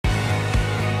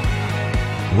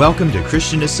Welcome to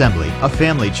Christian Assembly, a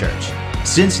family church.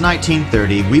 Since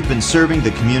 1930, we've been serving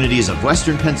the communities of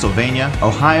Western Pennsylvania,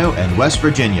 Ohio, and West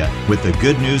Virginia with the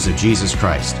good news of Jesus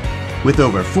Christ. With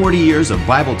over 40 years of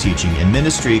Bible teaching and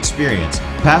ministry experience,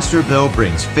 Pastor Bill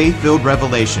brings faith-filled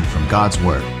revelation from God's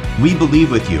Word. We believe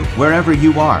with you, wherever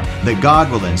you are, that God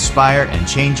will inspire and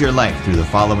change your life through the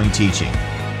following teaching.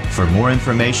 For more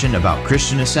information about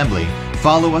Christian Assembly,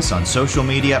 follow us on social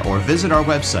media or visit our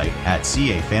website at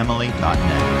cafamily.net.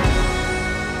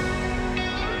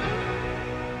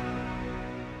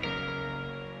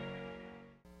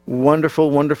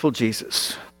 Wonderful, wonderful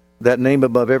Jesus, that name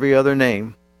above every other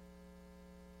name,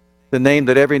 the name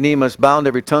that every knee must bow and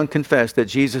every tongue confess that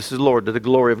Jesus is Lord, to the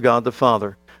glory of God the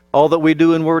Father. All that we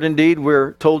do in word and deed,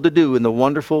 we're told to do in the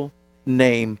wonderful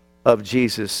name of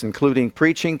Jesus, including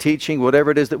preaching, teaching,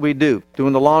 whatever it is that we do,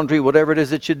 doing the laundry, whatever it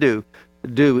is that you do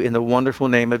in the wonderful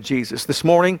name of Jesus. This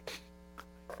morning,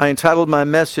 I entitled my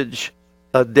message,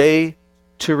 A Day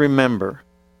to Remember.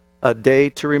 A Day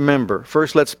to Remember.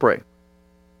 First, let's pray.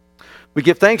 We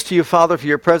give thanks to you, Father, for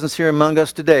your presence here among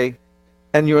us today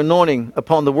and your anointing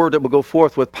upon the word that will go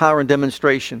forth with power and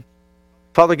demonstration.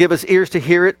 Father, give us ears to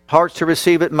hear it, hearts to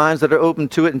receive it, minds that are open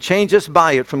to it, and change us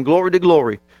by it from glory to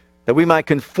glory, that we might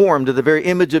conform to the very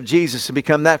image of Jesus and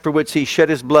become that for which he shed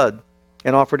his blood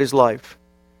and offered his life.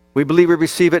 We believe we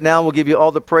receive it now. We'll give you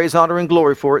all the praise, honor, and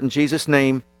glory for it. In Jesus'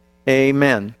 name,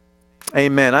 amen.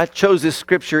 Amen. I chose this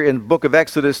scripture in the book of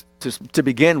Exodus to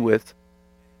begin with.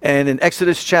 And in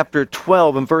Exodus chapter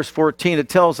 12 and verse 14, it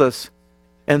tells us,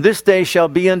 "And this day shall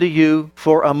be unto you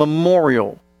for a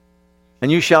memorial,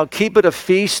 and you shall keep it a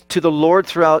feast to the Lord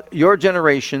throughout your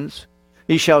generations.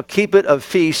 Ye shall keep it a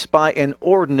feast by an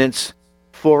ordinance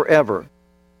forever."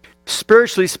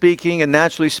 Spiritually speaking and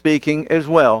naturally speaking as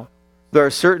well, there are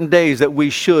certain days that we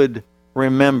should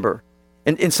remember.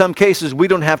 And in some cases, we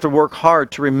don't have to work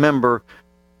hard to remember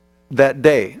that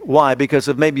day. Why? Because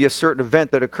of maybe a certain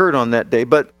event that occurred on that day.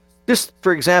 But just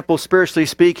for example, spiritually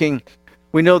speaking,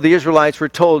 we know the Israelites were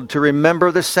told to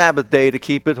remember the Sabbath day to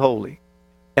keep it holy.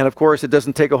 And of course, it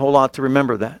doesn't take a whole lot to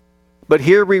remember that. But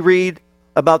here we read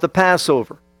about the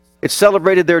Passover. It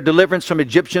celebrated their deliverance from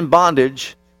Egyptian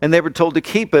bondage, and they were told to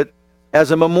keep it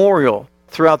as a memorial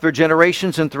throughout their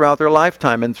generations and throughout their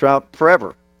lifetime and throughout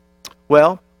forever.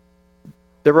 Well,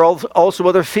 there were also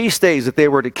other feast days that they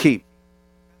were to keep.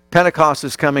 Pentecost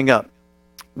is coming up.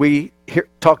 We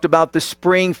talked about the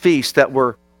spring feasts that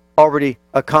were already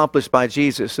accomplished by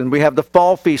Jesus. And we have the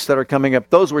fall feasts that are coming up.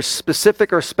 Those were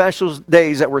specific or special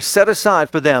days that were set aside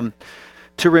for them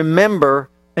to remember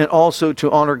and also to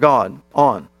honor God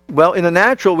on. Well, in the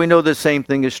natural, we know the same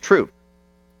thing is true.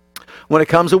 When it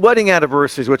comes to wedding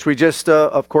anniversaries, which we just,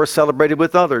 of course, celebrated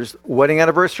with others, wedding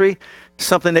anniversary,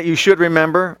 something that you should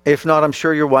remember. If not, I'm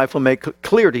sure your wife will make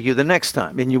clear to you the next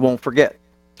time, and you won't forget.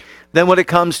 Then when it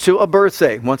comes to a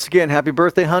birthday, once again, happy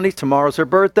birthday, honey. Tomorrow's her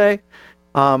birthday.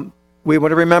 We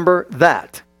want to remember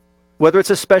that. Whether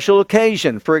it's a special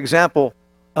occasion, for example,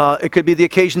 it could be the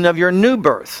occasion of your new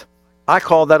birth. I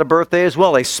call that a birthday as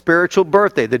well, a spiritual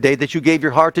birthday, the day that you gave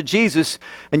your heart to Jesus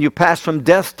and you passed from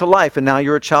death to life and now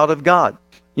you're a child of God.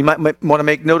 You might want to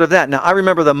make note of that. Now, I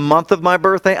remember the month of my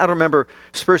birthday. I don't remember,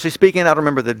 spiritually speaking, I don't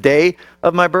remember the day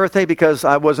of my birthday because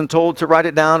I wasn't told to write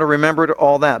it down or remember it or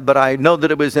all that. But I know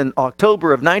that it was in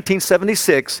October of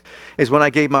 1976 is when I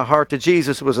gave my heart to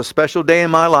Jesus. It was a special day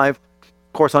in my life.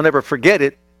 Of course, I'll never forget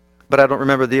it, but I don't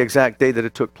remember the exact day that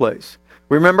it took place.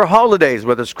 We remember holidays,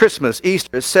 whether it's Christmas,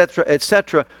 Easter, etc.,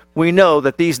 etc. We know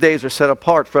that these days are set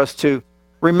apart for us to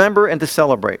remember and to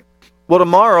celebrate. Well,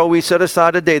 tomorrow we set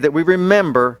aside a day that we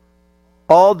remember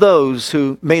all those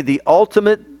who made the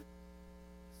ultimate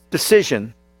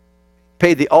decision,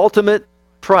 paid the ultimate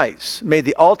price, made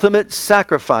the ultimate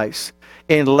sacrifice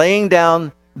in laying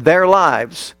down their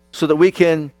lives so that we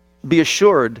can be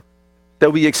assured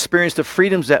that we experience the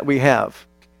freedoms that we have.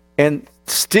 And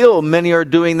still many are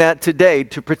doing that today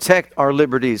to protect our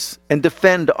liberties and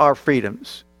defend our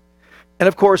freedoms. And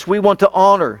of course, we want to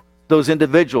honor those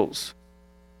individuals.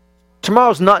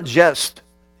 Tomorrow's not just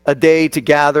a day to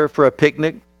gather for a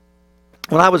picnic.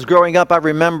 When I was growing up, I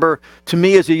remember, to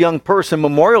me as a young person,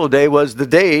 Memorial Day was the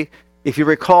day, if you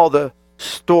recall the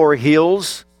store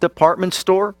Hills department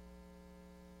store.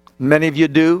 Many of you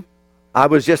do. I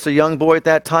was just a young boy at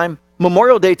that time.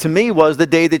 Memorial Day to me was the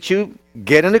day that you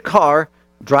get in a car,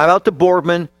 drive out to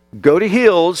Boardman, go to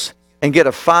Hills, and get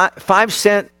a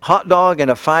 5-cent hot dog and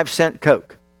a 5-cent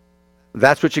Coke.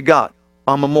 That's what you got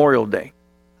on Memorial Day.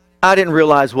 I didn't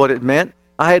realize what it meant.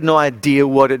 I had no idea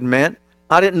what it meant.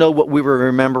 I didn't know what we were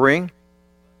remembering.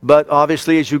 But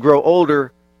obviously, as you grow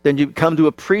older, then you come to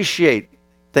appreciate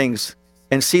things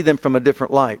and see them from a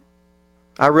different light.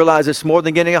 I realize it's more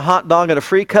than getting a hot dog and a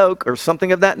free Coke or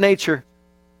something of that nature.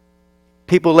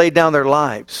 People laid down their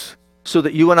lives so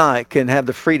that you and I can have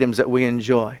the freedoms that we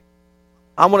enjoy.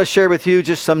 I want to share with you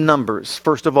just some numbers.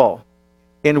 First of all,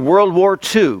 in World War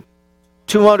II,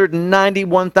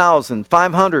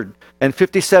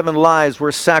 291,557 lives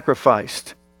were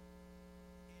sacrificed.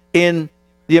 In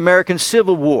the American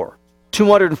Civil War,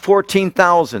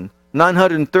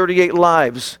 214,938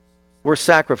 lives were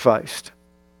sacrificed.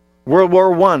 World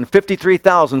War I,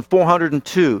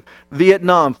 53,402.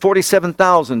 Vietnam,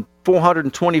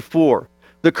 47,424.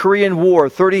 The Korean War,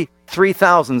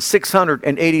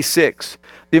 33,686.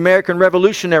 The American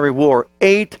Revolutionary War,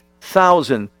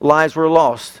 8,000 lives were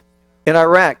lost. In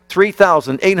Iraq,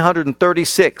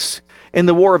 3,836. In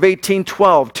the War of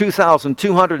 1812,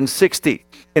 2,260.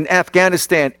 In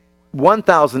Afghanistan,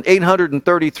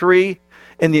 1,833.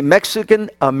 In the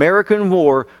Mexican-American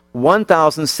War,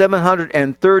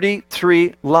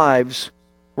 1,733 lives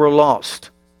were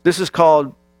lost. This is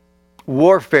called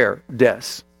warfare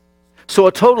deaths. So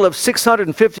a total of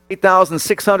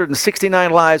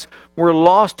 658,669 lives were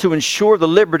lost to ensure the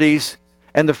liberties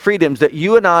and the freedoms that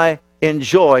you and I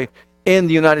enjoy in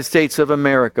the United States of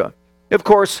America. Of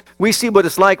course, we see what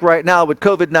it's like right now with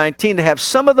COVID-19 to have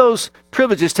some of those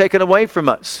privileges taken away from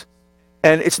us.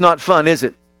 And it's not fun, is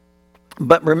it?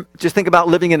 But just think about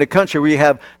living in a country where you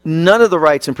have none of the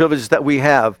rights and privileges that we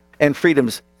have and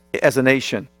freedoms as a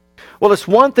nation. Well, it's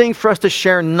one thing for us to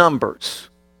share numbers.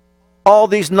 All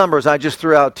these numbers I just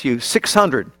threw out to you,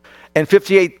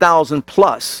 658,000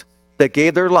 plus that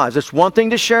gave their lives. It's one thing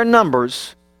to share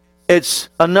numbers. It's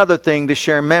another thing to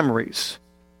share memories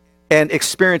and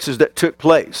experiences that took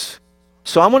place.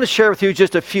 So I want to share with you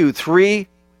just a few, 3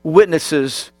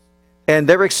 witnesses and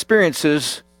their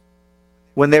experiences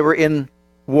when they were in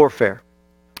warfare.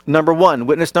 Number 1,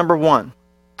 witness number 1.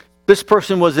 This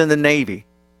person was in the Navy.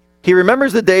 He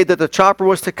remembers the day that the chopper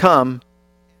was to come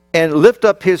and lift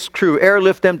up his crew,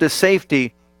 airlift them to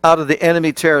safety out of the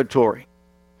enemy territory.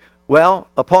 Well,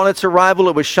 upon its arrival,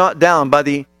 it was shot down by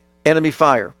the enemy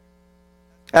fire.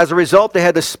 As a result, they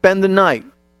had to spend the night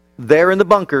there in the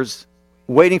bunkers,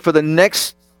 waiting for the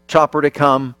next chopper to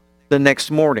come the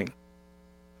next morning.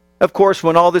 Of course,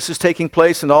 when all this is taking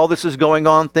place and all this is going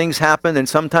on, things happen, and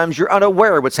sometimes you're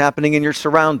unaware of what's happening in your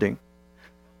surrounding.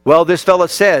 Well, this fella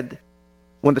said,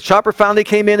 when the chopper finally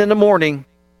came in the morning,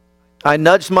 I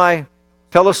nudged my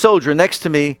fellow soldier next to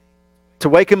me to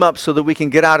wake him up so that we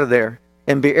can get out of there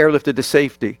and be airlifted to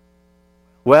safety.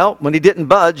 Well, when he didn't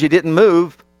budge, he didn't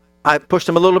move, I pushed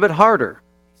him a little bit harder.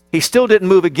 He still didn't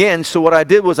move again, so what I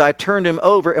did was I turned him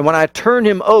over, and when I turned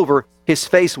him over, his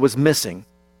face was missing.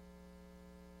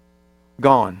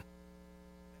 Gone.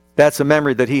 That's a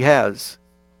memory that he has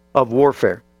of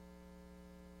warfare.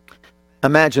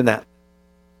 Imagine that.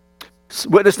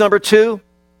 Witness number 2,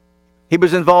 he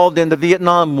was involved in the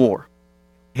Vietnam War.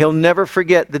 He'll never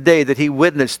forget the day that he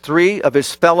witnessed 3 of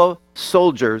his fellow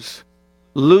soldiers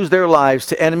lose their lives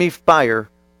to enemy fire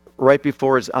right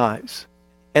before his eyes,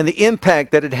 and the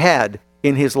impact that it had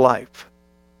in his life.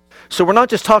 So we're not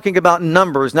just talking about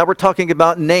numbers. Now we're talking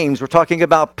about names. We're talking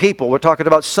about people. We're talking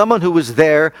about someone who was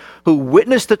there, who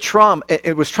witnessed the trauma.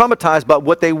 It was traumatized by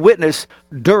what they witnessed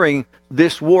during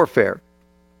this warfare.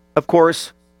 Of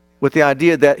course, with the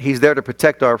idea that he's there to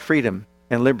protect our freedom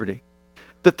and liberty.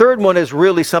 The third one is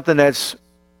really something that's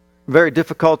very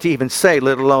difficult to even say,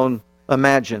 let alone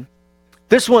imagine.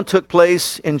 This one took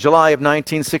place in July of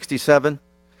 1967.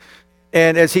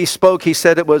 And as he spoke, he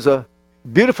said it was a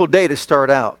beautiful day to start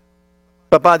out.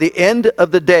 But by the end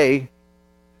of the day,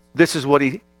 this is what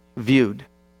he viewed.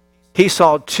 He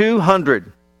saw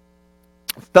 200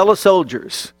 fellow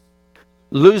soldiers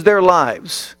lose their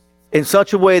lives in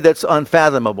such a way that's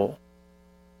unfathomable.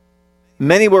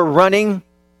 Many were running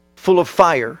full of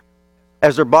fire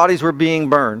as their bodies were being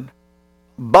burned.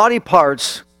 Body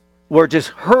parts were just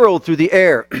hurled through the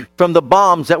air from the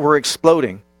bombs that were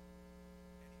exploding.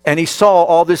 And he saw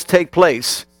all this take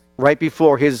place right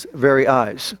before his very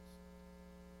eyes.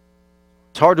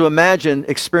 It's hard to imagine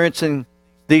experiencing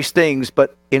these things,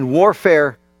 but in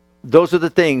warfare, those are the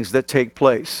things that take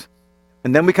place.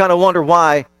 And then we kind of wonder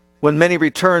why, when many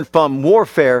return from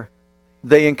warfare,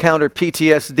 they encounter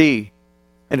PTSD.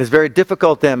 And it's very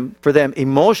difficult for them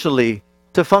emotionally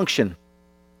to function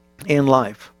in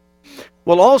life.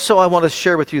 Well, also, I want to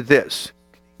share with you this.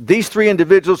 These 3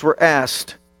 individuals were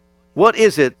asked, what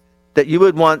is it that you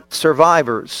would want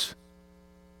survivors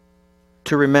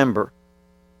to remember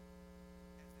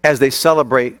as they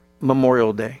celebrate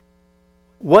Memorial Day?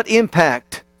 What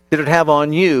impact did it have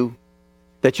on you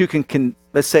that you can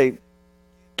let's say,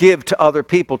 give to other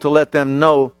people to let them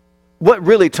know what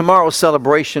really tomorrow's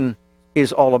celebration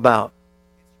is all about.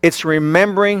 It's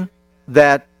remembering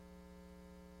that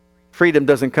freedom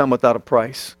doesn't come without a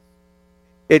price.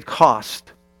 It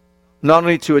costs not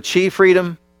only to achieve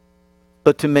freedom,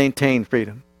 but to maintain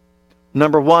freedom.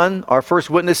 Number one, our first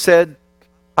witness said,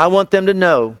 I want them to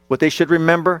know what they should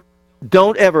remember.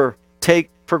 Don't ever take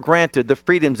for granted the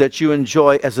freedoms that you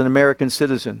enjoy as an American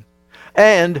citizen.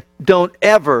 And don't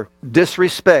ever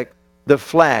disrespect the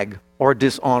flag or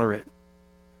dishonor it.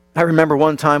 I remember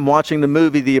one time watching the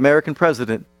movie The American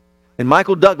President, and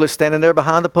Michael Douglas standing there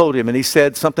behind the podium, and he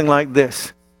said something like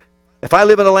this: if I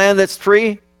live in a land that's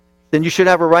free, then you should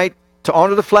have a right to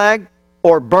honor the flag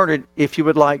or burn it if you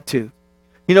would like to.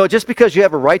 You know, just because you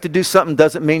have a right to do something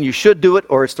doesn't mean you should do it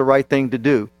or it's the right thing to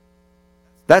do.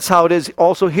 That's how it is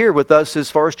also here with us as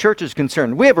far as church is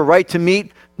concerned. We have a right to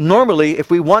meet normally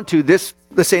if we want to this,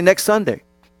 let's say next Sunday.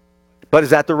 But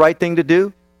is that the right thing to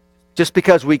do? Just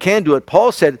because we can do it.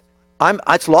 Paul said,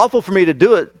 it's lawful for me to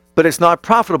do it, but it's not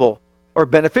profitable or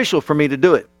beneficial for me to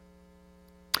do it.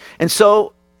 And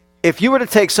so, if you were to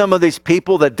take some of these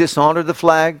people that dishonor the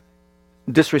flag,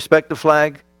 disrespect the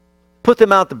flag, put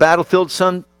them out the battlefield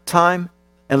sometime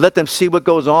and let them see what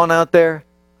goes on out there,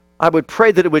 I would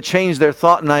pray that it would change their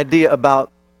thought and idea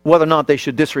about whether or not they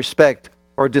should disrespect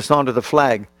or dishonor the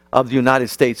flag of the United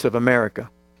States of America.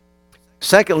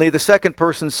 Secondly, the second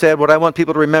person said, what I want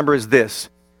people to remember is this.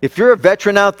 If you're a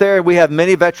veteran out there, we have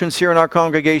many veterans here in our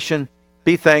congregation,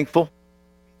 be thankful.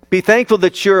 Be thankful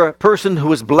that you're a person who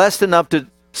was blessed enough to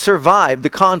survive the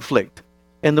conflict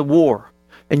and the war.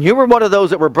 And you were one of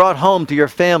those that were brought home to your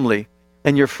family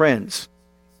and your friends.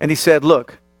 And he said,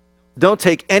 look, don't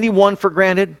take anyone for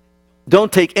granted.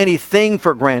 Don't take anything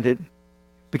for granted.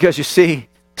 Because you see,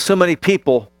 so many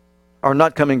people are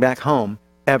not coming back home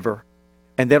ever.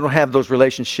 And they don't have those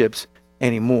relationships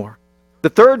anymore. The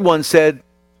third one said,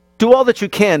 do all that you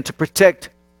can to protect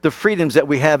the freedoms that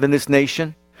we have in this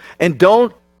nation. And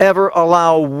don't ever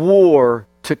allow war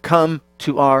to come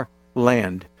to our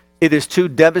land. It is too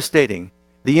devastating.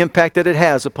 The impact that it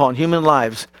has upon human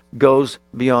lives goes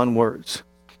beyond words.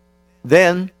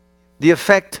 Then, the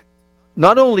effect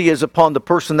not only is upon the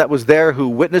person that was there who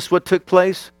witnessed what took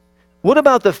place, what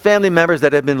about the family members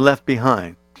that have been left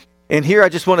behind? And here I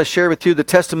just want to share with you the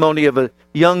testimony of a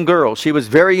young girl. She was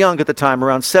very young at the time,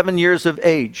 around 7 years of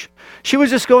age. She was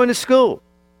just going to school,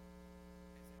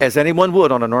 as anyone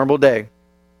would on a normal day.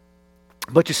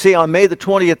 But you see, on May the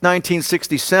 20th,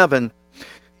 1967,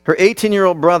 her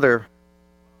 18-year-old brother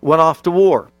went off to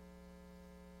war.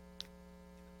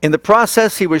 In the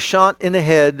process, he was shot in the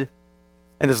head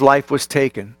and his life was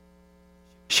taken.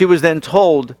 She was then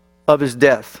told of his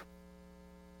death.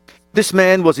 This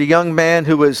man was a young man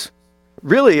who was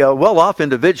really a well-off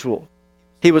individual.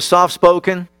 He was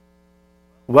soft-spoken,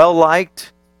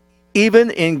 well-liked,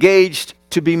 even engaged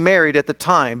to be married at the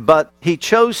time, but he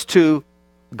chose to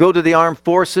go to the armed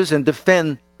forces and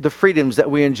defend the freedoms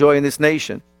that we enjoy in this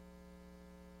nation.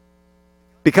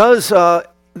 Because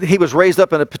he was raised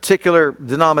up in a particular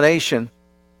denomination,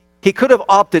 he could have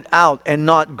opted out and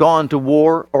not gone to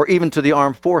war or even to the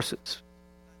armed forces.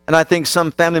 And I think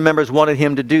some family members wanted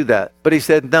him to do that. But he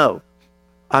said, no,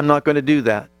 I'm not going to do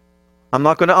that. I'm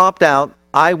not going to opt out.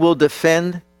 I will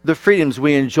defend the freedoms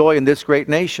we enjoy in this great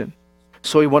nation.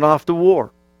 So he went off to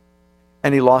war.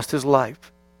 And he lost his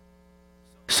life.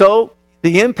 So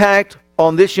the impact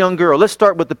on this young girl, let's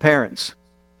start with the parents.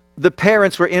 The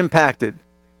parents were impacted.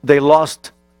 They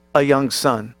lost a young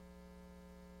son.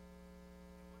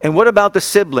 And what about the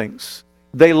siblings?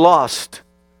 They lost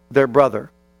their brother.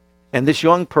 And this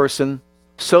young person,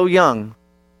 so young,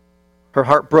 her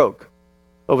heart broke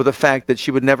over the fact that she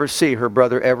would never see her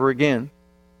brother ever again.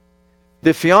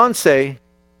 The fiancé,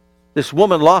 this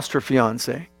woman lost her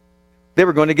fiancé. They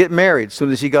were going to get married as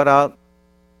soon as he got out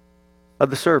of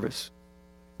the service.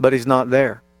 But he's not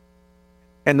there.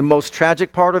 And the most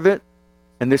tragic part of it,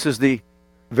 and this is the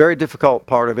very difficult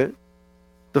part of it,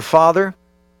 the father,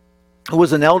 who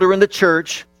was an elder in the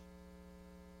church,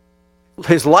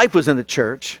 his life was in the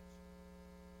church.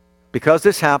 Because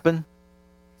this happened,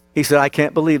 he said, I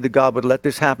can't believe that God would let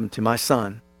this happen to my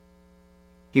son.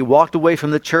 He walked away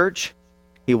from the church.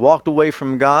 He walked away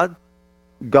from God.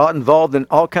 Got involved in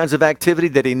all kinds of activity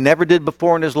that he never did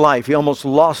before in his life. He almost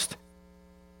lost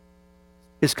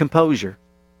his composure,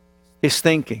 his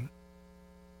thinking.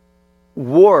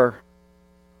 War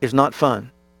is not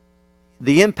fun.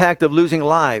 The impact of losing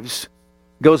lives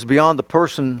goes beyond the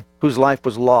person whose life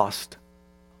was lost.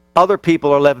 Other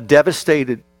people are left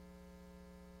devastated.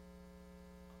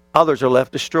 Others are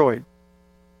left destroyed.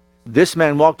 This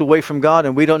man walked away from God,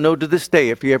 and we don't know to this day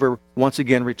if he ever once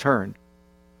again returned.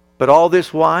 But all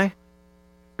this, why?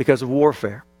 Because of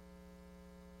warfare.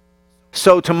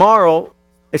 So tomorrow,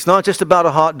 it's not just about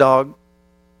a hot dog.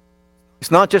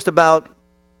 It's not just about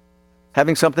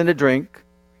having something to drink,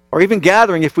 or even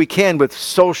gathering, if we can, with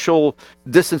social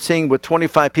distancing with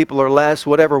 25 people or less,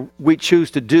 whatever we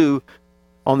choose to do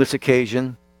on this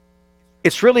occasion.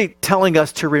 It's really telling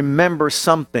us to remember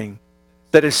something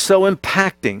that is so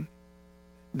impacting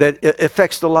that it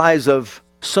affects the lives of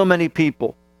so many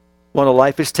people when a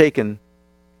life is taken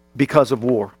because of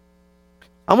war.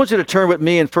 I want you to turn with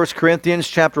me in 1 Corinthians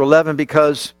chapter 11,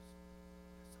 because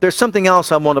there's something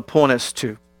else I want to point us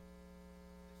to.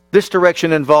 This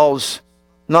direction involves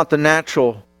not the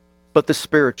natural, but the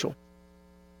spiritual.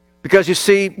 Because you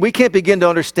see, we can't begin to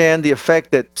understand the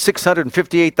effect that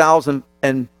 658,000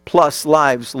 and plus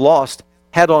lives lost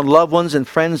had on loved ones and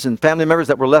friends and family members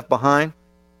that were left behind.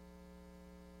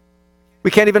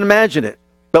 We can't even imagine it,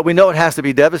 but we know it has to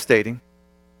be devastating.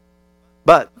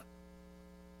 But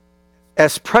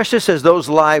as precious as those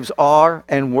lives are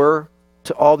and were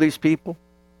to all these people,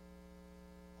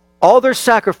 all their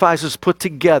sacrifices put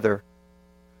together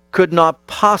could not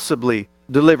possibly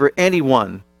deliver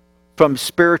anyone from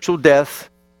spiritual death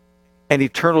and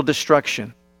eternal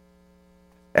destruction.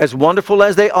 As wonderful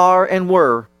as they are and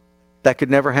were, that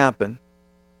could never happen.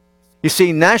 You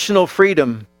see, national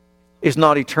freedom is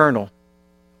not eternal.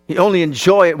 You only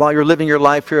enjoy it while you're living your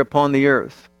life here upon the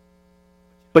earth.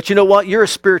 But you know what? You're a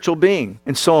spiritual being,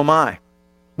 and so am I.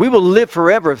 We will live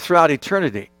forever throughout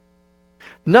eternity.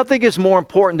 Nothing is more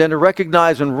important than to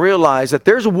recognize and realize that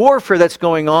there's warfare that's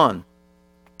going on.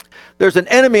 There's an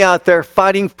enemy out there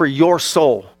fighting for your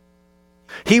soul.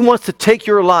 He wants to take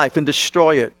your life and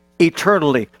destroy it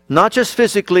eternally. Not just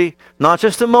physically, not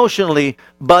just emotionally,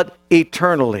 but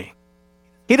eternally.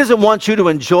 He doesn't want you to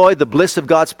enjoy the bliss of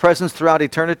God's presence throughout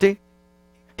eternity.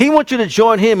 He wants you to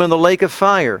join him in the lake of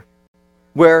fire,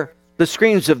 where the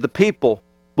screams of the people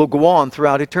will go on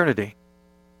throughout eternity.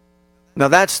 Now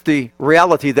that's the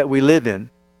reality that we live in.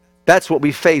 That's what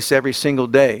we face every single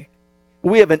day.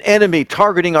 We have an enemy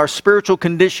targeting our spiritual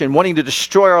condition, wanting to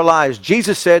destroy our lives.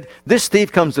 Jesus said, this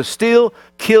thief comes to steal,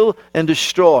 kill, and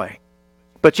destroy.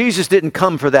 But Jesus didn't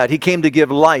come for that. He came to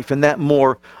give life, and that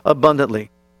more abundantly.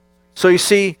 So you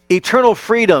see, eternal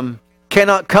freedom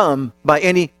cannot come by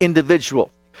any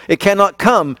individual. It cannot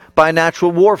come by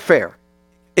natural warfare.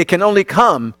 It can only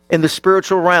come in the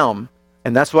spiritual realm.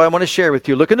 And that's what I want to share with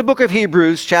you. Look in the book of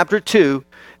Hebrews, chapter 2,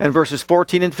 and verses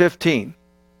 14 and 15.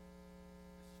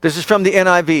 This is from the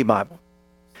NIV Bible.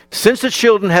 Since the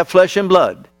children have flesh and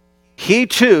blood, he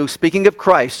too, speaking of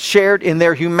Christ, shared in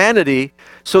their humanity,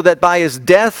 so that by his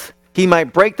death he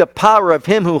might break the power of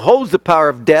him who holds the power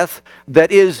of death,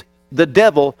 that is, the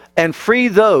devil, and free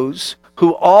those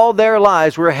who all their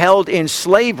lives were held in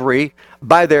slavery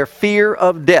by their fear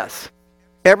of death.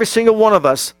 Every single one of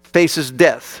us faces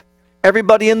death.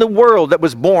 Everybody in the world that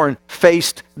was born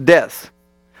faced death.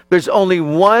 There's only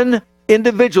one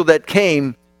individual that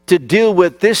came to deal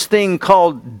with this thing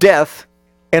called death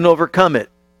and overcome it.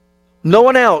 No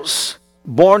one else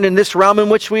born in this realm in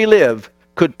which we live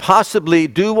could possibly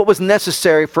do what was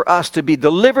necessary for us to be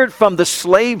delivered from the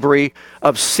slavery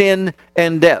of sin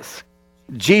and death.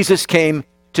 Jesus came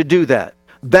to do that.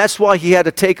 That's why he had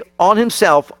to take on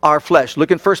himself our flesh.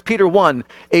 Look in 1 Peter 1,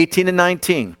 18 and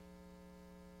 19.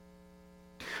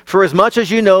 For as much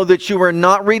as you know that you were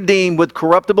not redeemed with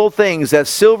corruptible things as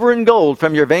silver and gold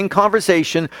from your vain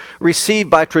conversation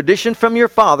received by tradition from your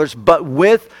fathers, but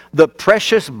with the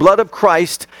precious blood of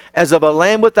Christ as of a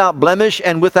lamb without blemish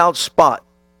and without spot.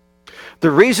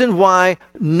 The reason why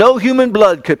no human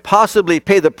blood could possibly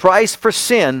pay the price for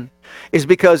sin is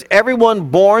because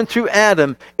everyone born through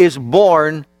Adam is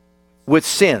born with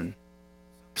sin.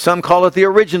 Some call it the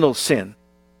original sin.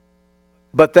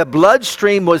 But the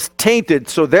bloodstream was tainted,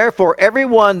 so therefore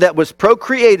everyone that was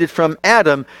procreated from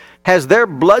Adam has their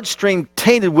bloodstream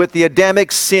tainted with the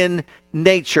Adamic sin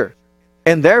nature.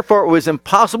 And therefore it was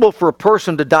impossible for a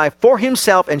person to die for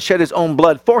himself and shed his own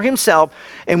blood for himself.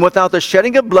 And without the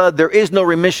shedding of blood, there is no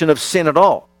remission of sin at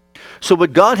all. So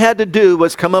what God had to do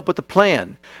was come up with a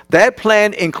plan. That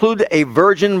plan included a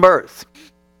virgin birth.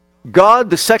 God,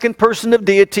 the second person of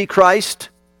deity, Christ,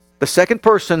 the second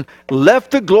person,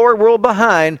 left the glory world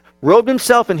behind, robed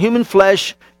himself in human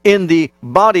flesh in the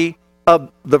body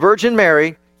of the Virgin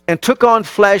Mary, and took on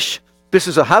flesh. This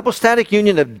is a hypostatic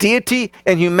union of deity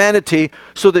and humanity,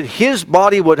 so that his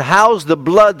body would house the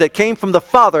blood that came from the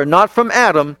Father, not from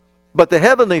Adam, but the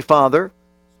Heavenly Father,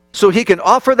 so he can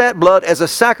offer that blood as a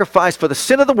sacrifice for the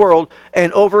sin of the world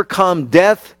and overcome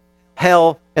death,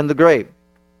 hell, and the grave.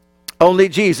 Only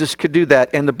Jesus could do that.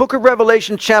 And the book of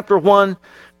Revelation chapter 1,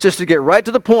 just to get right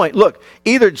to the point, look,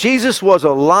 either Jesus was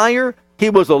a liar, he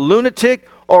was a lunatic,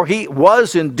 or he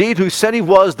was indeed who said he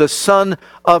was the Son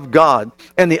of God.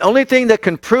 And the only thing that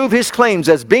can prove his claims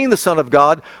as being the Son of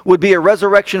God would be a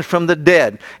resurrection from the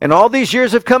dead. And all these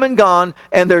years have come and gone,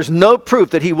 and there's no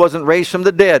proof that he wasn't raised from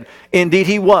the dead. Indeed,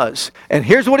 he was. And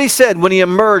here's what he said when he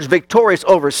emerged victorious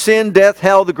over sin, death,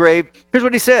 hell, the grave. Here's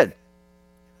what he said.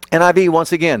 NIV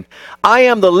once again. I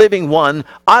am the living one.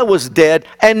 I was dead.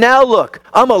 And now look,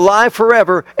 I'm alive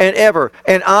forever and ever.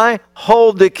 And I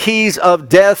hold the keys of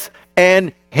death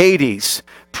and Hades.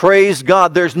 Praise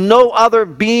God. There's no other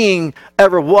being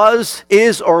ever was,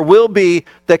 is, or will be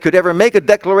that could ever make a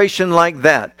declaration like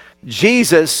that.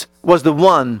 Jesus was the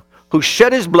one who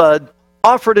shed his blood,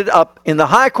 offered it up in the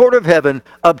high court of heaven,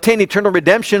 obtained eternal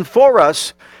redemption for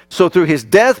us. So through his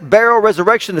death, burial,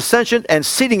 resurrection, ascension, and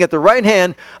seating at the right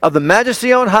hand of the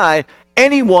Majesty on high,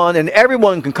 anyone and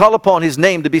everyone can call upon his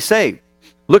name to be saved.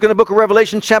 Look in the book of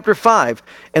Revelation chapter 5,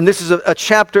 and this is a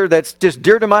chapter that's just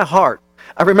dear to my heart.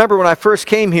 I remember when I first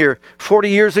came here 40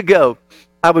 years ago,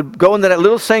 I would go into that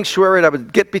little sanctuary, and I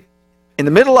would get in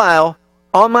the middle aisle,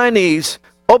 on my knees,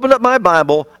 open up my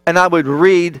Bible, and I would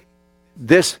read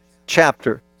this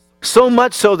chapter. So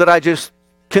much so that I just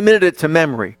committed it to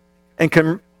memory and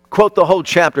can quote the whole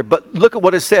chapter. But look at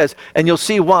what it says, and you'll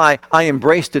see why I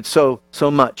embraced it so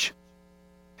much.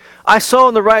 I saw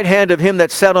in the right hand of him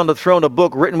that sat on the throne a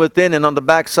book written within and on the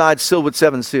backside sealed with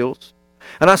 7 seals.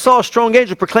 And I saw a strong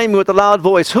angel proclaiming with a loud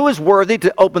voice, who is worthy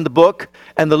to open the book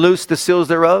and to loose the seals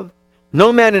thereof?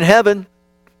 No man in heaven,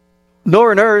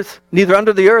 nor in earth, neither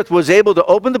under the earth, was able to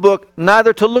open the book,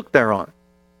 neither to look thereon.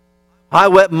 I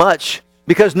wept much,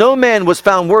 because no man was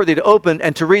found worthy to open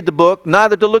and to read the book,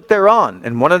 neither to look thereon.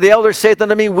 And one of the elders saith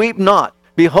unto me, weep not.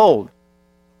 Behold,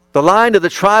 the Lion of the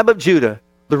tribe of Judah,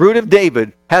 the root of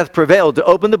David, hath prevailed to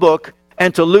open the book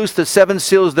and to loose the 7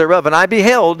 seals thereof. And I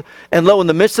beheld, and lo, in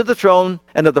the midst of the throne,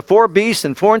 and of the 4 beasts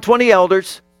and 24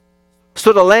 elders,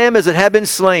 stood a lamb as it had been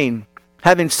slain,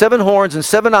 having 7 horns and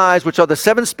 7 eyes, which are the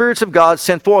 7 spirits of God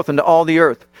sent forth into all the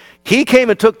earth. He came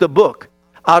and took the book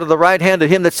out of the right hand of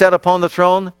him that sat upon the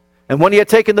throne. And when he had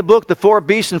taken the book, the 4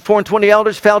 beasts and 24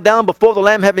 elders fell down before the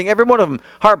Lamb, having every one of them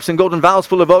harps and golden vials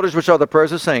full of odors, which are the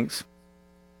prayers of saints.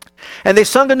 And they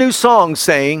sung a new song,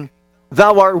 saying,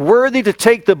 Thou art worthy to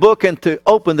take the book and to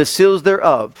open the seals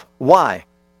thereof. Why?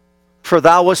 For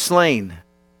thou wast slain,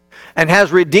 and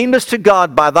hast redeemed us to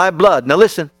God by thy blood. Now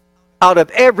listen, out of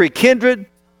every kindred,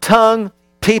 tongue,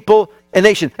 people, and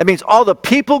nation. That means all the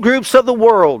people groups of the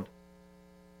world.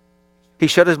 He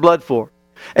shed his blood for,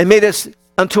 and made us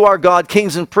unto our God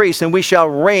kings and priests, and we shall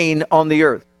reign on the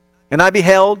earth. And I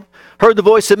beheld, heard the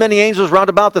voice of many angels round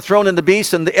about the throne and the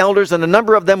beasts and the elders, and the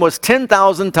number of them was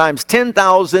 10,000 times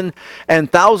 10,000,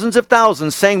 and thousands of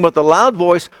thousands, saying with a loud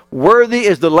voice, Worthy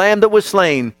is the Lamb that was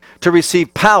slain to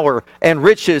receive power and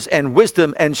riches and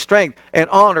wisdom and strength and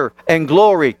honor and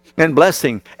glory and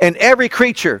blessing, and every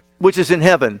creature which is in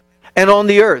heaven and on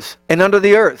the earth and under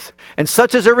the earth, and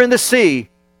such as are in the sea.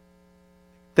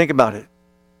 Think about it.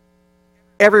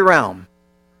 Every realm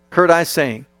heard I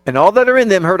saying, and all that are in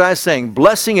them heard I saying,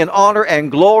 blessing and honor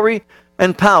and glory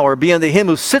and power be unto him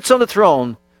who sits on the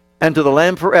throne and to the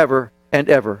Lamb forever and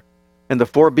ever. And the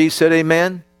 4 beasts said,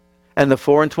 Amen. And the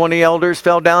 24 elders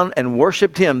fell down and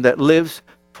worshipped him that lives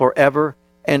forever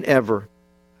and ever.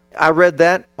 I read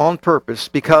that on purpose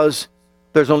because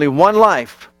there's only one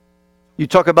life. You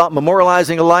talk about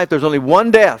memorializing a life. There's only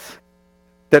one death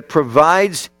that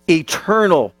provides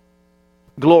eternal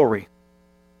glory,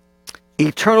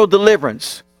 eternal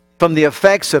deliverance from the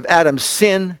effects of Adam's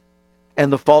sin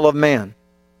and the fall of man.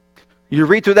 You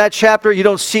read through that chapter, you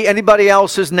don't see anybody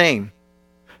else's name.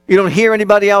 You don't hear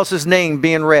anybody else's name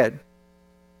being read.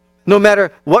 No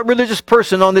matter what religious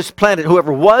person on this planet,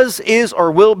 whoever was, is,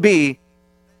 or will be,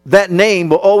 that name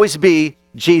will always be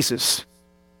Jesus.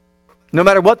 No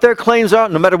matter what their claims are,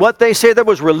 no matter what they say, there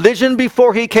was religion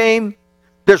before he came,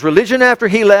 there's religion after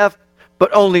he left,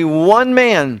 but only one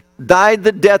man died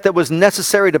the death that was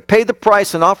necessary to pay the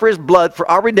price and offer his blood for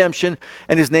our redemption,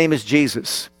 and his name is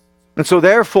Jesus. And so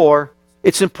therefore,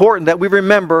 it's important that we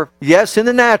remember, yes, in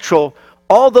the natural,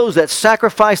 all those that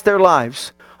sacrificed their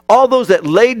lives, all those that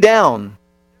laid down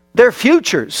their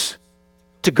futures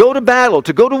to go to battle,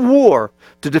 to go to war,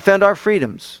 to defend our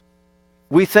freedoms.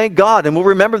 We thank God, and we'll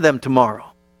remember them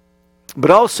tomorrow.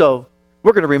 But also,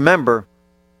 we're going to remember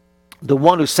the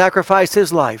one who sacrificed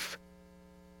his life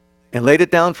and laid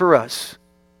it down for us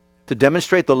to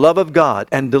demonstrate the love of God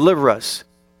and deliver us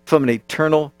from an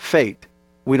eternal fate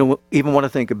we don't even want to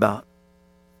think about.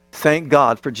 Thank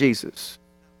God for Jesus.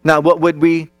 Now, what would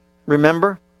we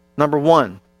Remember? Number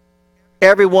one,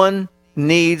 everyone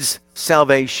needs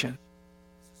salvation.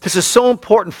 This is so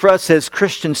important for us as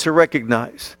Christians to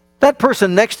recognize. That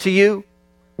person next to you,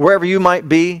 wherever you might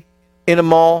be, in a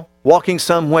mall, walking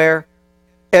somewhere,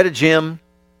 at a gym,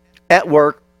 at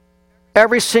work,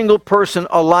 every single person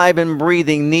alive and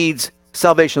breathing needs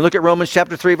salvation. Look at Romans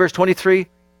chapter 3, verse 23.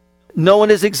 No one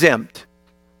is exempt,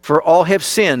 for all have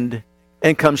sinned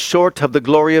and come short of the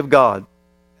glory of God.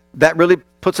 That really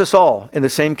puts us all in the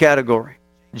same category.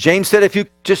 James said if you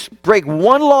just break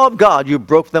one law of God, you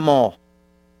broke them all.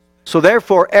 So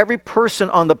therefore, every person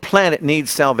on the planet needs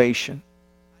salvation.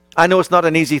 I know it's not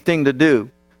an easy thing to do,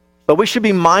 but we should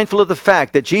be mindful of the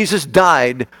fact that Jesus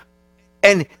died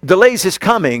and delays his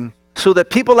coming so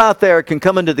that people out there can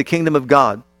come into the kingdom of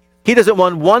God. He doesn't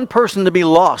want one person to be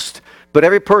lost, but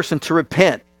every person to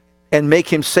repent and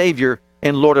make him Savior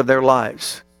and Lord of their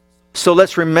lives. So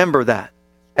let's remember that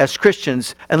as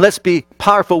Christians, and let's be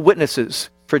powerful witnesses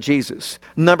for Jesus.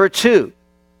 Number two,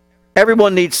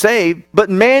 everyone needs saved, but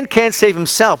man can't save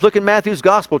himself. Look at Matthew's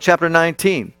Gospel, chapter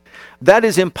 19. That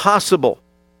is impossible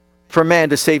for man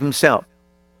to save himself.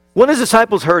 When his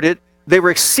disciples heard it, they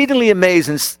were exceedingly amazed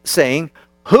and saying,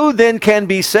 "Who then can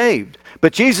be saved?"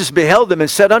 But Jesus beheld them and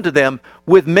said unto them,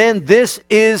 "With men this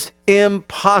is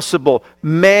impossible.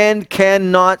 Man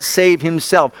cannot save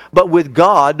himself, but with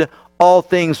God all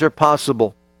things are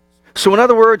possible." So in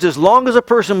other words, as long as a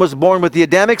person was born with the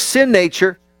Adamic sin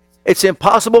nature, it's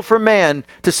impossible for man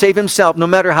to save himself, no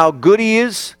matter how good he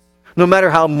is, no matter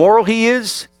how moral he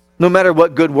is, no matter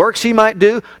what good works he might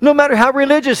do, no matter how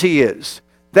religious he is.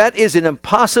 That is an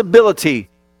impossibility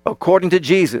according to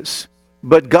Jesus.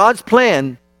 But God's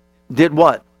plan did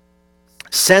what?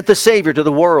 Sent the Savior to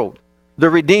the world, the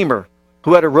Redeemer,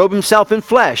 who had to robe himself in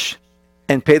flesh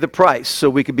and pay the price so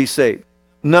we could be saved.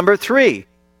 Number three,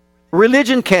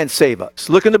 religion can't save us.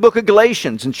 Look in the book of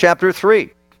Galatians in chapter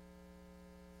 3.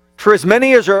 For as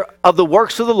many as are of the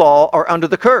works of the law are under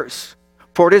the curse.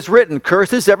 For it is written,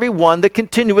 "Cursed is every one that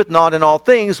continueth not in all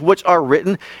things which are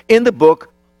written in the book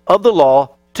of the law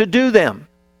to do them."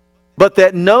 But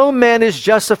that no man is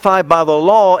justified by the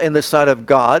law in the sight of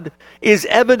God is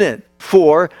evident,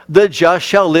 for the just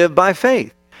shall live by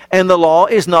faith. And the law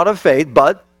is not of faith,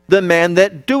 but the man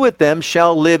that doeth them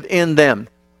shall live in them.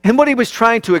 And what he was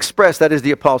trying to express, that is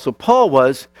the Apostle Paul,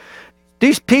 was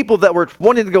these people that were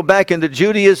wanting to go back into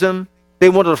Judaism, they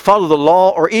wanted to follow the law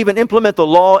or even implement the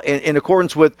law in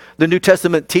accordance with the New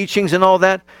Testament teachings and all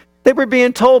that. They were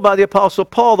being told by the Apostle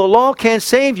Paul, the law can't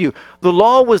save you. The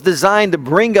law was designed to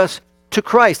bring us to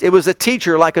Christ. It was a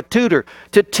teacher, like a tutor,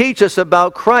 to teach us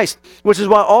about Christ, which is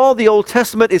why all the Old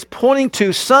Testament is pointing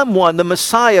to someone, the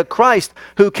Messiah, Christ,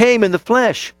 who came in the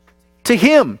flesh. To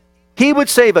him, he would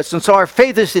save us. And so our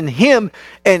faith is in him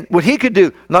and what he could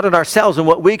do, not in ourselves and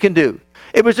what we can do.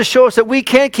 It was to show us that we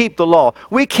can't keep the law.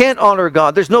 We can't honor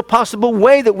God. There's no possible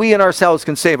way that we in ourselves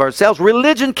can save ourselves.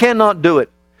 Religion cannot do it.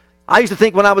 I used to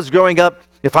think when I was growing up,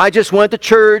 if I just went to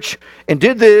church and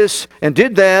did this and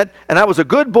did that, and I was a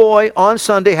good boy on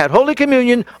Sunday, had Holy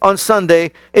Communion on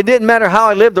Sunday, it didn't matter how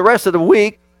I lived the rest of the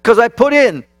week because I put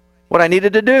in what I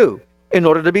needed to do in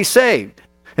order to be saved.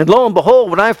 And lo and behold,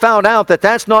 when I found out that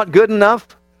that's not good enough,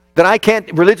 that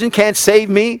religion can't save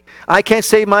me, I can't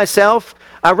save myself,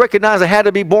 I recognized I had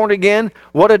to be born again.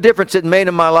 What a difference it made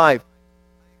in my life.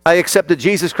 I accepted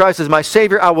Jesus Christ as my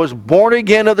Savior. I was born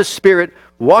again of the Spirit,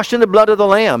 washed in the blood of the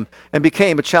Lamb, and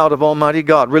became a child of Almighty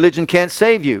God. Religion can't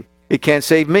save you. It can't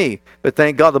save me. But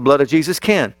thank God the blood of Jesus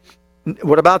can.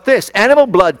 What about this? Animal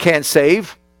blood can't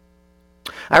save.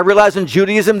 I realized in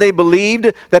Judaism they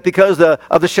believed that because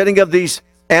of the shedding of the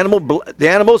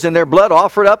animals and their blood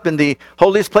offered up in the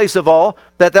holiest place of all,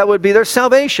 that would be their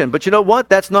salvation. But you know what?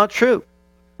 That's not true.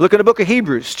 Look at the book of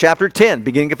Hebrews, chapter 10,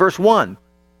 beginning at verse 1.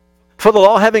 For the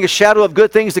law, having a shadow of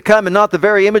good things to come and not the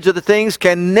very image of the things,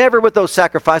 can never with those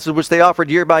sacrifices which they offered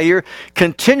year by year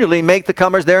continually make the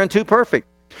comers thereunto perfect.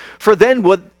 For then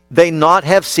would they not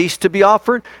have ceased to be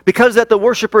offered? Because that the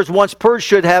worshippers once purged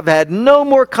should have had no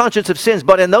more conscience of sins.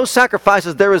 But in those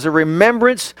sacrifices there is a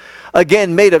remembrance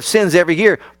again made of sins every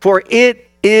year. For it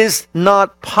is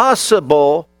not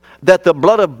possible that the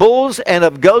blood of bulls and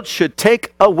of goats should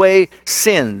take away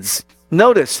sins.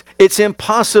 Notice, it's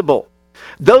impossible.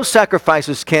 Those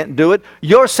sacrifices can't do it.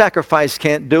 Your sacrifice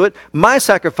can't do it. My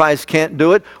sacrifice can't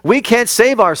do it. We can't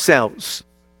save ourselves.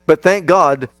 But thank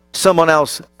God someone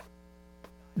else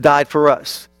died for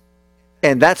us.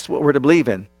 And that's what we're to believe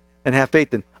in and have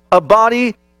faith in. A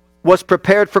body was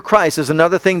prepared for Christ is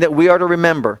another thing that we are to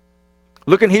remember.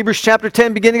 Look in Hebrews chapter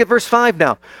 10, beginning at verse 5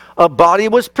 now. A body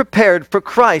was prepared for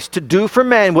Christ to do for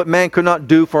man what man could not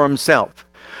do for himself.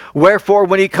 Wherefore,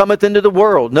 when he cometh into the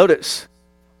world, notice,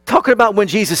 talking about when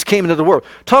Jesus came into the world,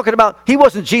 talking about, he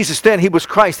wasn't Jesus then, he was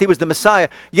Christ, he was the Messiah.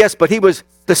 Yes, but he was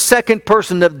the second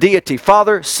person of deity,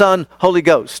 Father, Son, Holy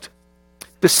Ghost.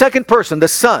 The second person, the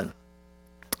Son,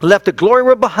 left the glory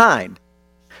world behind,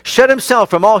 shut himself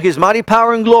from all his mighty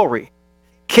power and glory,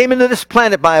 came into this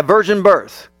planet by a virgin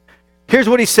birth. Here's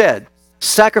what he said: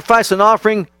 sacrifice and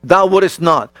offering thou wouldest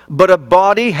not, but a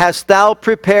body hast thou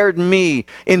prepared me.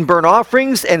 In burnt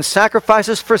offerings and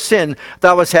sacrifices for sin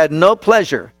thou hast had no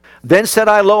pleasure. Then said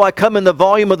I, lo, I come in the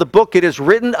volume of the book. It is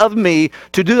written of me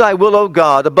to do thy will, O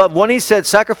God. Above one he said,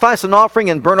 sacrifice and offering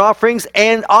and burnt offerings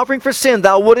and offering for sin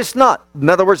thou wouldest not. In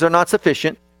other words, they're not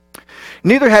sufficient.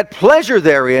 Neither had pleasure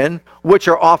therein, which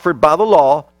are offered by the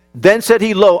law. Then said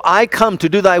he, lo, I come to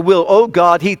do thy will, O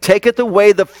God. He taketh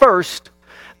away the first,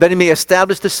 that he may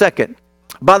establish the second,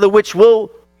 by the which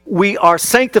will we are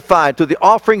sanctified through the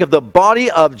offering of the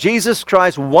body of Jesus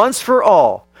Christ once for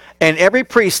all. And every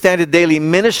priest standeth daily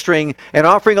ministering and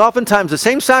offering oftentimes the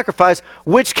same sacrifice,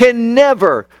 which can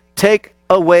never take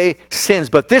away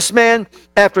sins. But this man,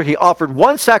 after he offered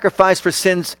one sacrifice for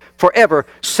sins forever,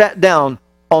 sat down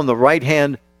on the right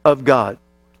hand of God.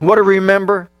 What to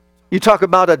remember? You talk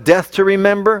about a death to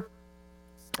remember,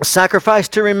 a sacrifice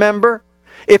to remember.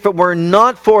 If it were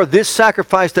not for this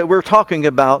sacrifice that we're talking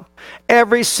about,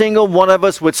 every single one of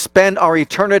us would spend our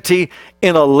eternity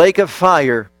in a lake of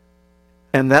fire,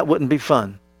 and that wouldn't be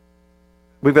fun.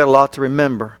 We've got a lot to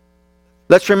remember.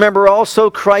 Let's remember also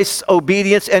Christ's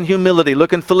obedience and humility.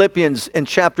 Look in Philippians in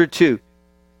chapter 2.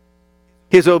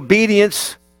 His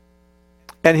obedience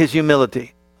and his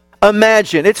humility.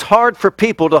 Imagine, it's hard for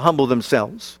people to humble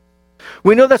themselves.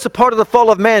 We know that's a part of the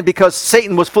fall of man because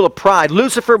Satan was full of pride.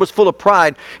 Lucifer was full of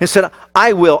pride and said,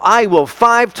 I will,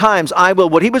 5 times I will.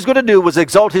 What he was going to do was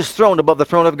exalt his throne above the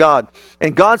throne of God.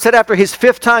 And God said after his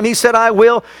 5th time, he said, I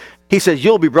will. He says,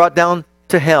 you'll be brought down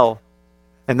to hell.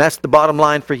 And that's the bottom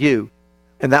line for you.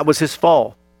 And that was his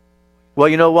fall. Well,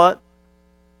 you know what?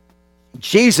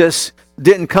 Jesus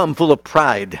didn't come full of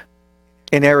pride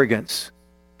and arrogance.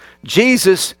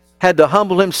 Jesus had to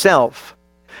humble himself,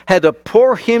 had to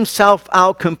pour himself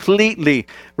out completely,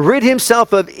 rid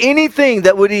himself of anything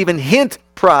that would even hint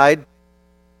pride,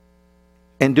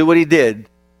 and do what he did,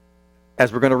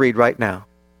 as we're going to read right now.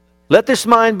 Let this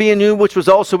mind be in you, which was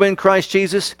also in Christ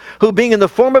Jesus, who being in the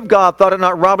form of God, thought it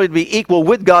not robbery to be equal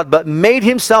with God, but made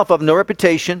himself of no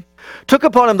reputation, took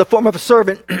upon him the form of a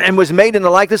servant, and was made in the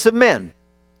likeness of men.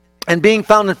 And being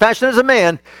found in fashion as a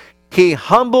man, he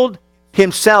humbled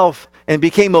himself and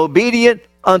became obedient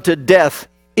unto death,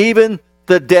 even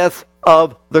the death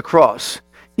of the cross.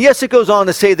 Yes, it goes on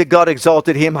to say that God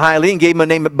exalted him highly and gave him a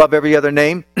name above every other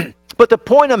name. But the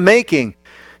point I'm making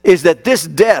is that this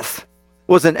death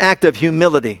was an act of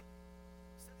humility,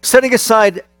 setting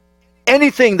aside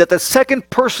anything that the second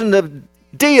person of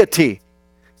deity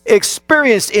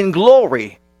experienced in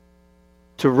glory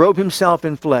to robe himself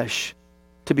in flesh,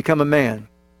 to become a man.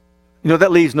 You know,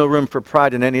 that leaves no room for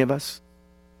pride in any of us,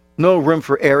 no room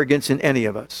for arrogance in any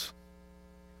of us.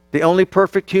 The only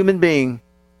perfect human being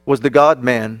was the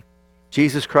God-man,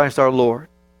 Jesus Christ our Lord.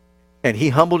 And he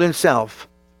humbled himself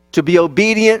to be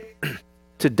obedient,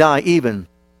 to die even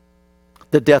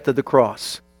the death of the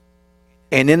cross.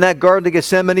 And in that Garden of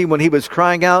Gethsemane, when he was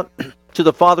crying out to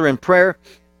the Father in prayer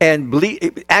and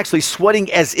actually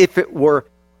sweating as if it were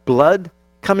blood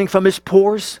coming from his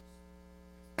pores,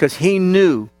 because he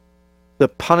knew the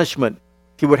punishment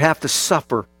he would have to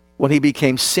suffer when he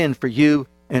became sin for you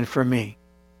and for me.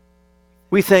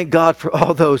 We thank God for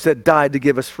all those that died to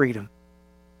give us freedom.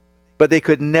 But they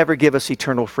could never give us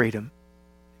eternal freedom.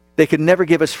 They could never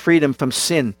give us freedom from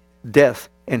sin, death,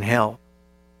 and hell.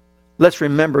 Let's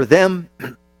remember them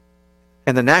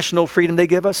and the national freedom they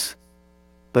give us,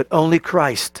 but only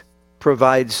Christ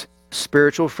provides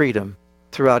spiritual freedom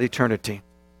throughout eternity.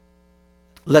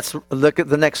 Let's look at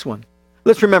the next one.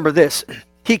 Let's remember this.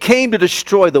 He came to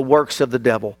destroy the works of the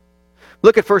devil.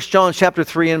 Look at 1 John chapter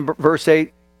 3 and verse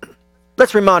 8.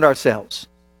 Let's remind ourselves.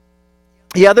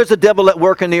 Yeah, there's a devil at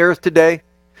work in the earth today,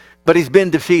 but he's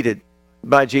been defeated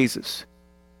by Jesus.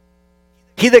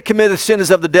 He that committeth sin is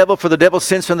of the devil, for the devil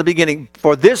sins from the beginning.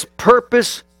 For this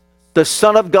purpose the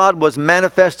Son of God was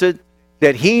manifested,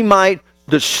 that he might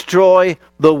destroy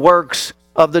the works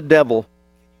of the devil.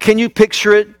 Can you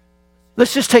picture it?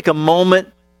 Let's just take a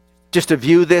moment just to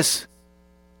view this.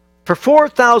 For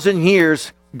 4,000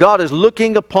 years, God is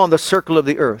looking upon the circle of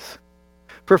the earth.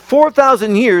 For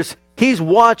 4,000 years, he's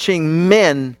watching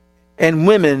men and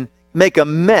women make a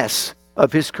mess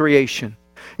of his creation.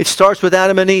 It starts with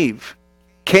Adam and Eve.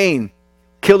 Cain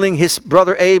killing his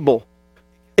brother Abel.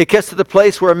 It gets to the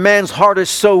place where a man's heart is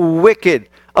so wicked,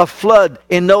 a flood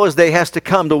in Noah's day has to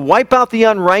come to wipe out the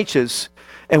unrighteous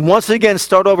and once again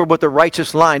start over with the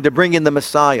righteous line to bring in the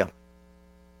Messiah.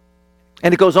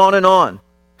 And it goes on and on.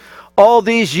 All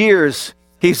these years,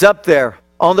 he's up there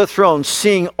on the throne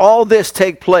seeing all this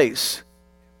take place.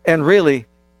 And really,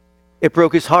 it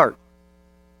broke his heart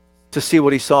to see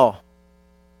what he saw.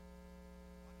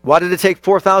 Why did it take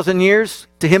 4,000 years?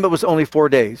 To him, it was only 4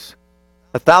 days.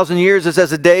 1,000 years is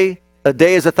as a day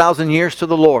is 1,000 years to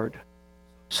the Lord.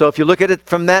 So if you look at it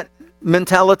from that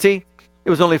mentality, it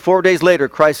was only 4 days later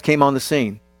Christ came on the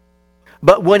scene.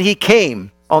 But when he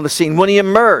came on the scene, when he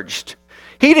emerged,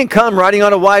 he didn't come riding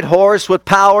on a white horse with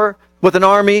power, with an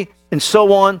army, and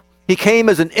so on. He came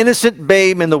as an innocent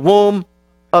babe in the womb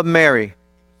of Mary.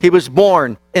 He was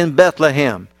born in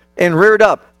Bethlehem and reared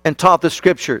up and taught the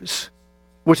scriptures,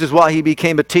 which is why he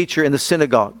became a teacher in the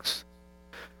synagogues.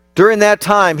 During that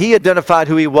time, he identified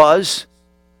who he was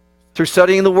through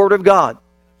studying the Word of God,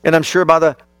 and I'm sure by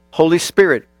the Holy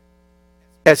Spirit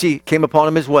as he came upon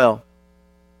him as well.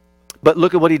 But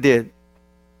look at what he did.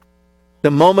 The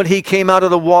moment he came out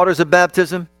of the waters of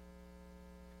baptism,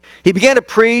 he began to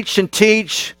preach and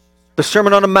teach the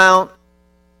Sermon on the Mount.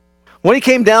 When he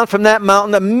came down from that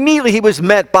mountain, immediately he was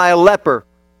met by a leper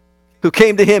who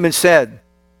came to him and said,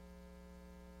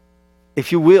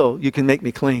 "If you will, you can make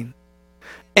me clean."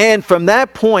 And from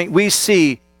that point, we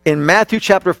see in Matthew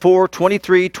chapter 4,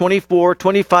 23, 24,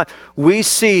 25, we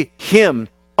see him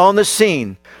on the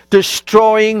scene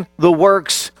destroying the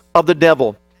works of the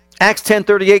devil. Acts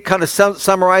 10:38 kind of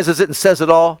summarizes it and says it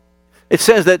all. It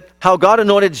says that how God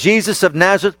anointed Jesus of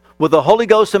Nazareth with the Holy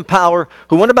Ghost and power,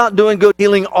 who went about doing good,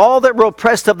 healing all that were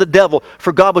oppressed of the devil,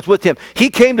 for God was with him. He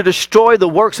came to destroy the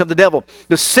works of the devil.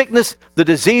 The sickness, the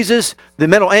diseases, the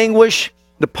mental anguish,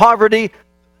 the poverty,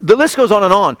 the list goes on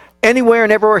and on. Anywhere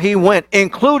and everywhere he went,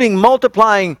 including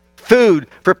multiplying food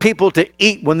for people to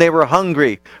eat when they were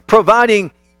hungry,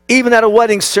 providing, even at a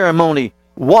wedding ceremony,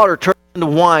 water turned into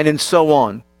wine and so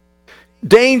on.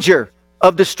 Danger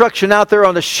of destruction out there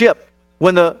on the ship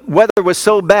when the weather was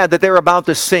so bad that they were about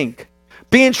to sink.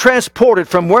 Being transported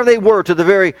from where they were to the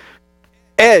very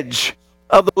edge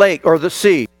of the lake or the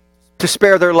sea to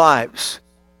spare their lives.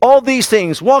 All these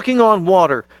things, walking on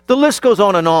water, the list goes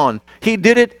on and on. He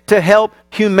did it to help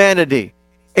humanity.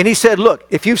 And he said, look,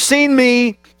 if you've seen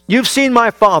me, you've seen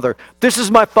my Father. This is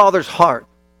my Father's heart.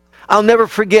 I'll never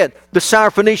forget the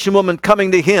Syrophoenician woman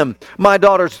coming to him. My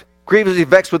daughter's grievously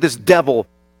vexed with this devil.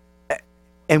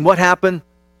 And what happened?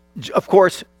 Of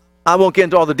course, I won't get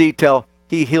into all the detail.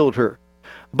 He healed her.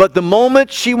 But the moment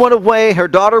she went away, her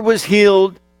daughter was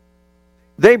healed.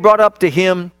 They brought up to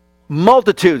him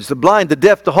multitudes, the blind, the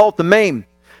deaf, the halt, the maimed.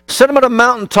 Set them on a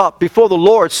mountaintop before the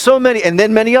Lord, so many, and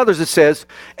then many others it says.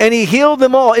 And he healed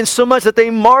them all, insomuch that they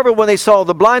marveled when they saw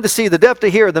the blind to see, the deaf to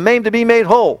hear, the maimed to be made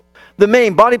whole, the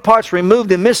maimed, body parts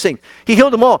removed and missing. He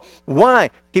healed them all. Why?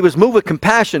 He was moved with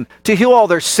compassion to heal all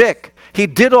their sick. He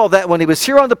did all that when he was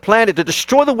here on the planet to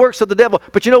destroy the works of the devil.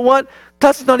 But you know what?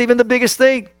 That's not even the biggest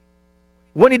thing.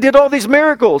 When he did all these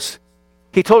miracles,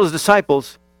 he told his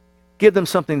disciples, give them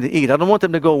something to eat. I don't want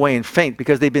them to go away and faint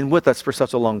because they've been with us for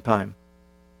such a long time.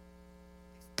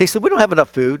 They said, we don't have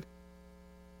enough food.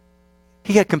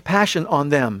 He had compassion on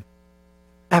them.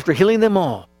 After healing them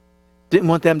all, didn't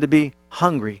want them to be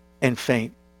hungry and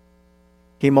faint.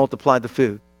 He multiplied the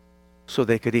food so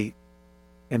they could eat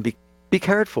and be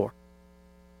cared for.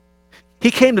 He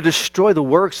came to destroy the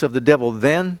works of the devil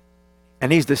then,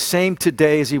 and he's the same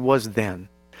today as he was then.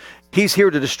 He's here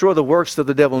to destroy the works of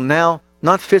the devil now,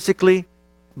 not physically,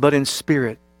 but in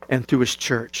spirit and through his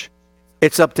church.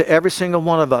 It's up to every single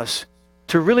one of us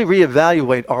to really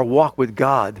reevaluate our walk with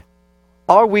God.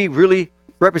 Are we really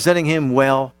representing him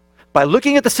well? By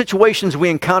looking at the situations we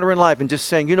encounter in life and just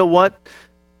saying, you know what?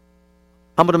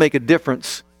 I'm going to make a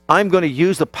difference. I'm going to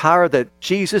use the power that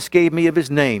Jesus gave me of his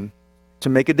name to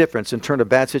make a difference and turn a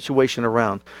bad situation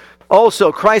around.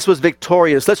 Also, Christ was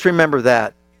victorious. Let's remember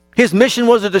that. His mission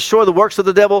was to destroy the works of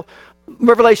the devil.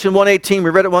 Revelation 1:18, we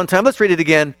read it one time. Let's read it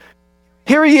again.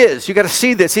 Here he is. You got to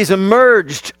see this. He's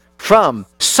emerged from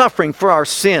suffering for our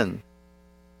sin.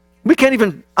 We can't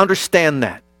even understand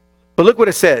that. But look what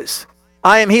it says.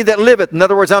 I am he that liveth. In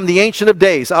other words, I'm the Ancient of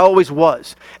Days. I always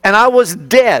was. And I was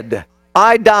dead.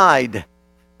 I died.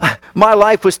 My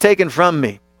life was taken from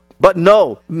me. But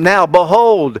no, now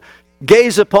behold,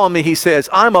 gaze upon me, he says.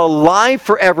 I'm alive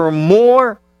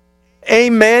forevermore.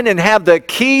 Amen. And have the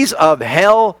keys of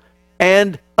hell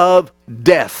and of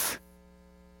death.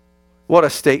 What a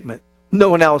statement. No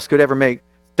one else could ever make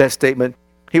that statement.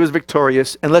 He was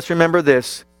victorious. And let's remember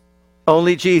this.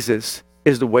 Only Jesus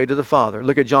is the way to the Father.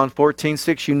 Look at John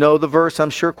 14:6. You know the verse, I'm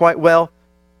sure, quite well.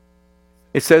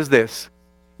 It says this,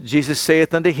 Jesus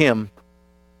saith unto him,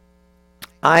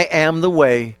 I am the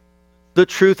way, the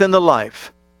truth, and the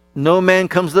life. No man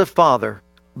comes to the Father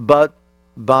but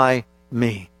by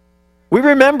me. We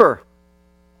remember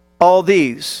all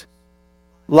these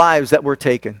lives that were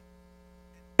taken.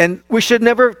 And we should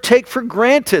never take for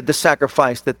granted the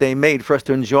sacrifice that they made for us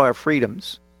to enjoy our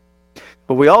freedoms.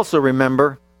 But we also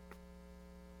remember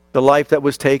the life that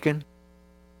was taken,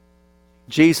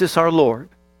 Jesus our Lord,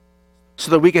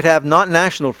 so that we could have not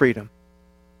national freedom,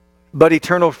 but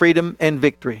eternal freedom and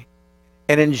victory,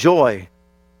 and enjoy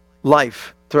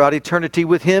life throughout eternity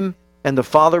with Him and the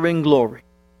Father in glory.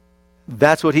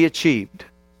 That's what He achieved.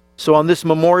 So on this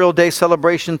Memorial Day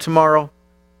celebration tomorrow,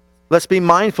 let's be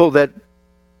mindful that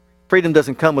freedom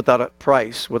doesn't come without a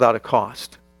price, without a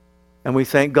cost. And we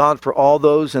thank God for all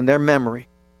those in their memory.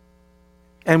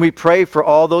 And we pray for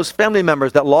all those family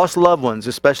members that lost loved ones,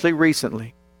 especially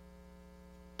recently,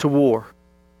 to war.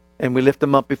 And we lift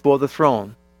them up before the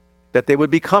throne, that they would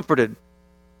be comforted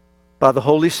by the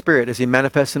Holy Spirit as He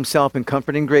manifests Himself in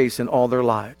comforting grace in all their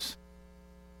lives.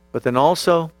 But then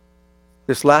also,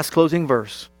 this last closing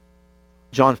verse,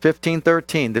 John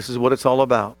 15:13, this is what it's all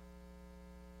about.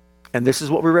 And this is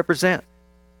what we represent.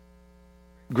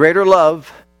 Greater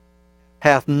love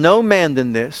hath no man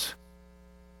than this,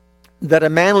 that a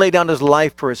man lay down his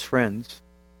life for his friends.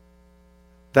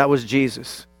 That was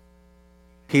Jesus.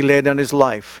 He laid down His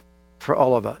life for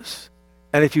all of us.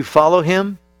 And if you follow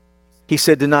Him, He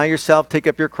said, deny yourself, take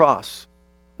up your cross,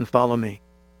 and follow me.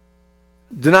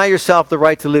 Deny yourself the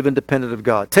right to live independent of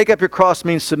God. Take up your cross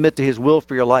means submit to His will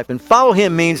for your life. And follow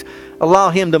Him means allow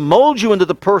Him to mold you into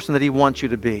the person that He wants you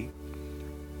to be.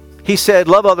 He said,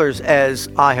 love others as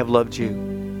I have loved you.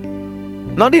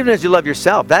 Not even as you love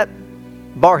yourself. That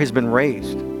bar has been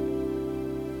raised.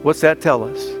 What's that tell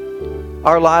us?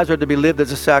 Our lives are to be lived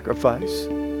as a sacrifice.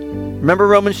 Remember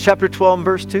Romans chapter 12 and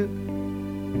verse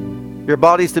 2? Your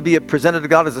body is to be presented to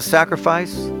God as a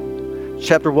sacrifice.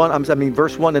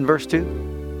 Verse 1 and verse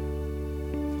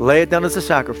 2. Lay it down as a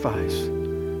sacrifice.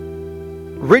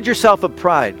 Rid yourself of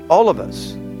pride, all of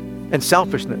us, and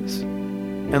selfishness.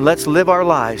 And let's live our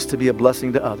lives to be a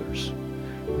blessing to others.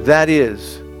 That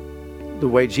is the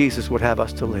way Jesus would have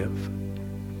us to live.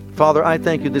 Father, I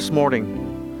thank You this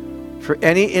morning for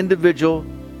any individual,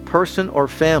 person, or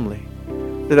family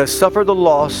that has suffered the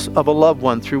loss of a loved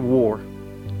one through war.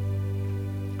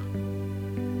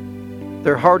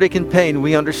 Their heartache and pain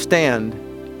we understand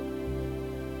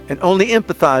and only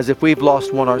empathize if we've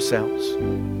lost one ourselves.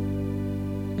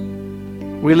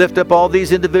 We lift up all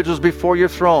these individuals before Your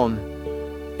throne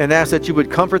and ask that You would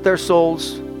comfort their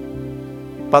souls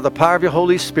by the power of Your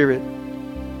Holy Spirit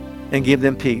and give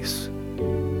them peace.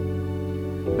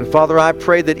 And Father, I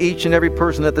pray that each and every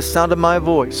person at the sound of my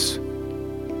voice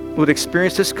would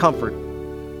experience this comfort,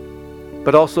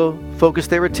 but also focus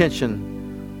their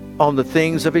attention on the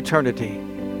things of eternity,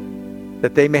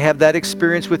 that they may have that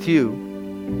experience with You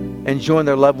and join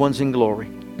their loved ones in glory.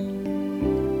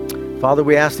 Father,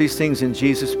 we ask these things in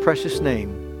Jesus' precious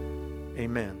name.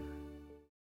 Amen.